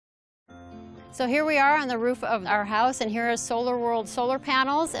So here we are on the roof of our house, and here is SolarWorld solar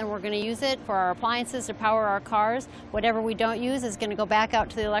panels, and we're going to use it for our appliances to power our cars. Whatever we don't use is going to go back out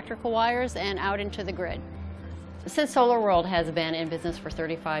to the electrical wires and out into the grid. Since SolarWorld has been in business for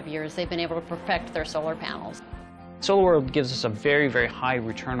 35 years, they've been able to perfect their solar panels. SolarWorld gives us a very, very high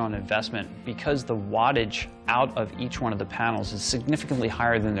return on investment because the wattage out of each one of the panels is significantly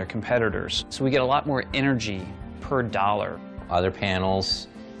higher than their competitors. So we get a lot more energy per dollar. Other panels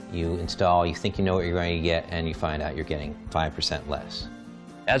you install, you think you know what you're going to get, and you find out you're getting 5% less.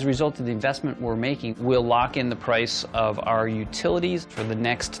 As a result of the investment we're making, we'll lock in the price of our utilities for the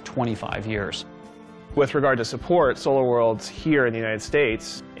next 25 years. With regard to support, SolarWorld's here in the United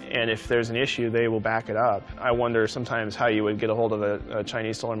States, and if there's an issue, they will back it up. I wonder sometimes how you would get a hold of a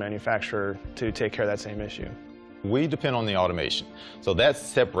Chinese solar manufacturer to take care of that same issue. We depend on the automation, so that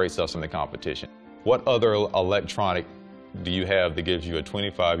separates us from the competition. What other electronic do you have that gives you a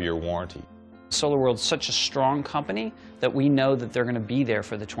 25-year warranty? SolarWorld's such a strong company that we know that they're going to be there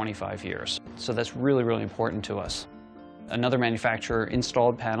for the 25 years. So that's really, really important to us. Another manufacturer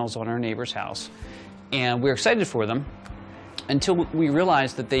installed panels on our neighbor's house, and we're excited for them until we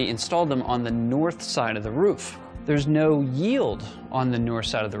realized that they installed them on the north side of the roof. There's no yield on the north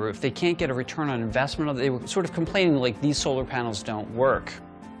side of the roof. They can't get a return on investment. They were sort of complaining like these solar panels don't work.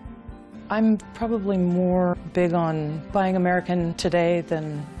 I'm probably more big on buying American today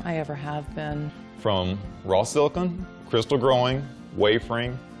than I ever have been. From raw silicon, crystal growing,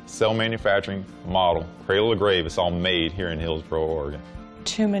 wafering, cell manufacturing, model, cradle to grave, it's all made here in Hillsboro, Oregon.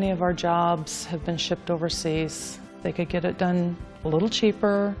 Too many of our jobs have been shipped overseas. They could get it done a little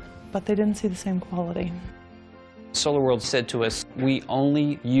cheaper, but they didn't see the same quality. SolarWorld said to us, we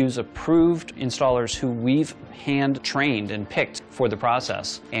only use approved installers who we've hand-trained and picked for the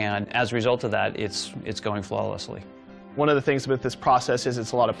process. And as a result of that, it's going flawlessly. One of the things with this process is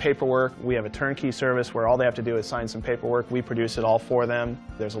it's a lot of paperwork. We have a turnkey service where all they have to do is sign some paperwork. We produce it all for them.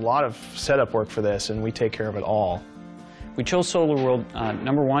 There's a lot of setup work for this, and we take care of it all. We chose SolarWorld,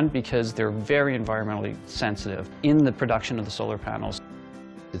 number one, because they're very environmentally sensitive in the production of the solar panels.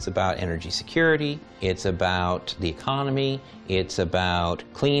 It's about energy security, it's about the economy, it's about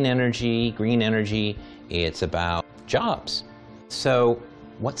clean energy, green energy, it's about jobs. So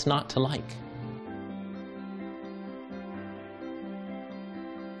what's not to like?